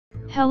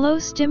Hello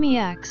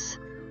STEMiacs!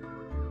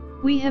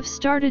 We have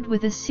started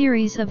with a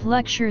series of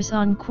lectures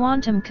on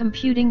quantum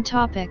computing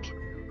topic.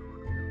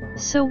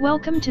 So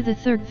welcome to the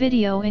third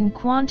video in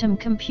quantum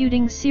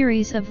computing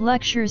series of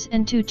lectures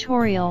and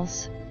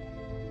tutorials.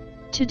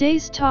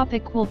 Today's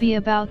topic will be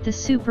about the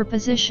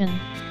superposition.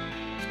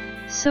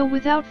 So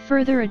without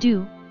further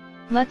ado,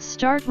 let's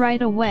start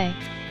right away.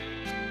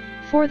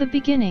 For the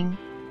beginning,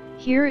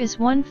 here is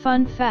one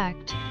fun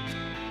fact.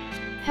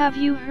 Have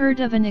you heard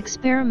of an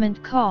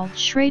experiment called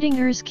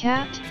Schrödinger's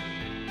cat?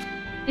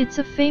 It's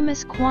a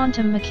famous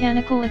quantum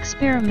mechanical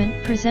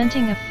experiment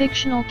presenting a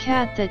fictional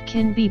cat that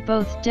can be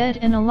both dead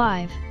and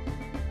alive.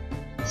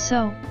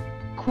 So,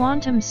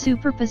 quantum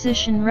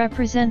superposition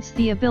represents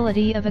the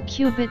ability of a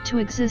qubit to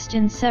exist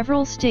in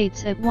several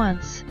states at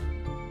once.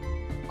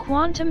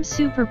 Quantum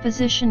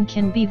superposition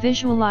can be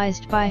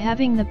visualized by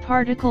having the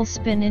particle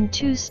spin in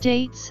two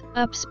states,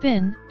 up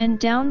spin and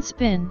down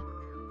spin.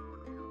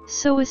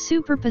 So a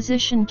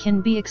superposition can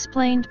be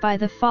explained by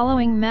the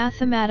following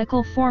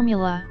mathematical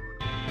formula.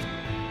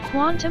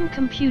 Quantum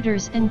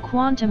computers and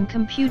quantum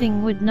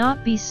computing would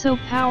not be so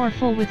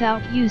powerful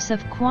without use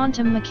of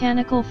quantum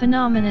mechanical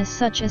phenomena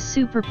such as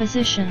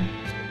superposition.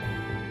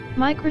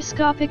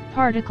 Microscopic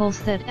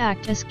particles that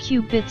act as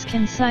qubits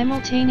can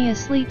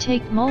simultaneously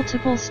take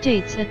multiple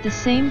states at the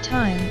same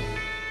time,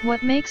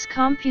 what makes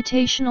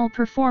computational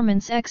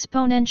performance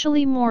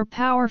exponentially more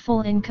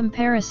powerful in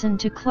comparison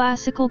to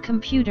classical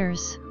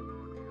computers.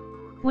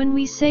 When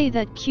we say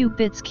that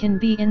qubits can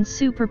be in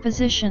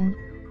superposition,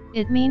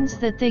 it means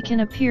that they can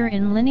appear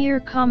in linear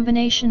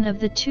combination of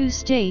the two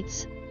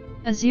states,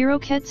 a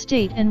 0-ket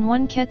state and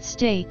 1-ket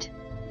state.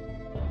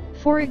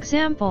 For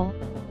example,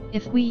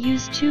 if we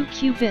use 2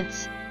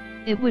 qubits,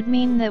 it would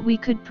mean that we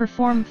could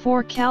perform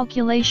 4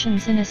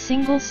 calculations in a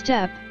single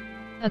step,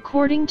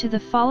 according to the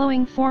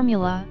following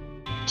formula,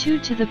 2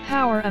 to the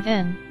power of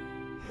n.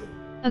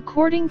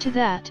 According to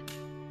that,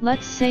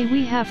 let's say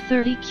we have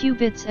 30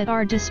 qubits at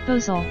our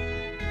disposal.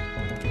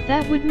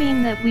 That would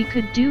mean that we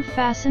could do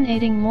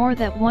fascinating more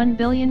than 1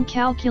 billion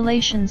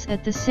calculations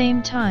at the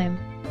same time.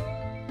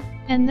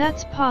 And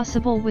that's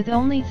possible with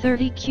only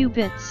 30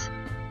 qubits.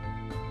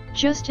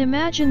 Just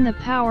imagine the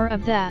power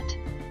of that.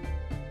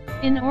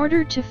 In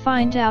order to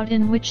find out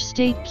in which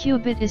state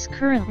qubit is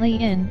currently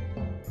in,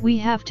 we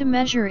have to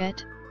measure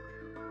it.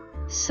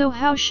 So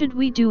how should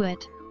we do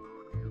it?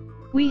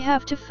 We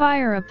have to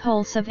fire a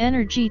pulse of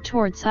energy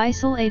towards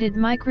isolated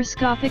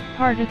microscopic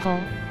particle,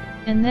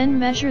 and then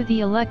measure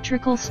the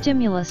electrical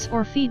stimulus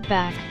or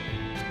feedback.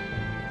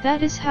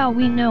 That is how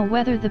we know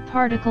whether the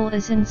particle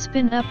is in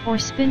spin up or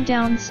spin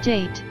down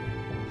state.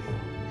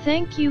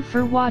 Thank you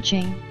for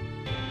watching.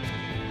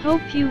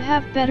 Hope you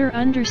have better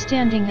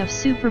understanding of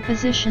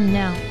superposition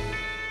now.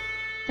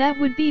 That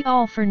would be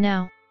all for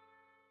now.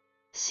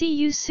 See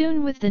you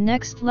soon with the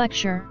next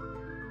lecture.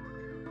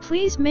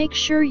 Please make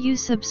sure you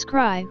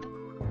subscribe,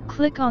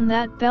 click on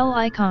that bell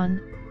icon,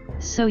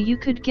 so you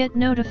could get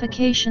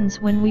notifications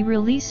when we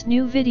release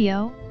new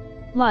video,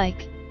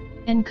 like,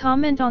 and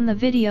comment on the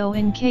video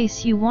in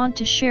case you want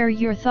to share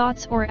your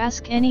thoughts or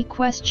ask any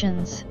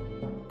questions.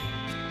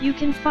 You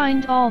can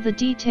find all the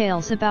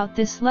details about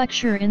this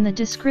lecture in the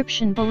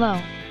description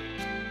below.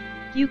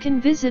 You can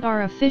visit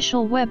our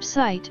official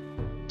website,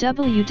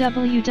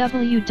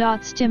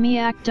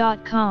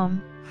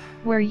 www.stemiac.com,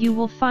 where you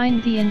will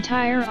find the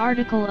entire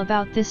article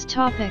about this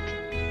topic,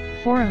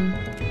 forum,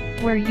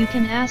 where you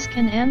can ask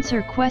and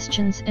answer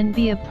questions and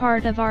be a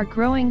part of our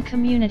growing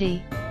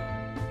community.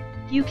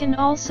 You can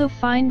also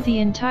find the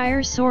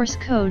entire source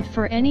code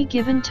for any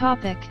given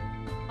topic,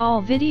 all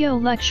video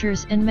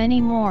lectures and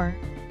many more.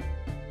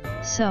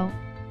 So,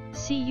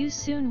 see you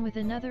soon with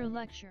another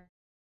lecture.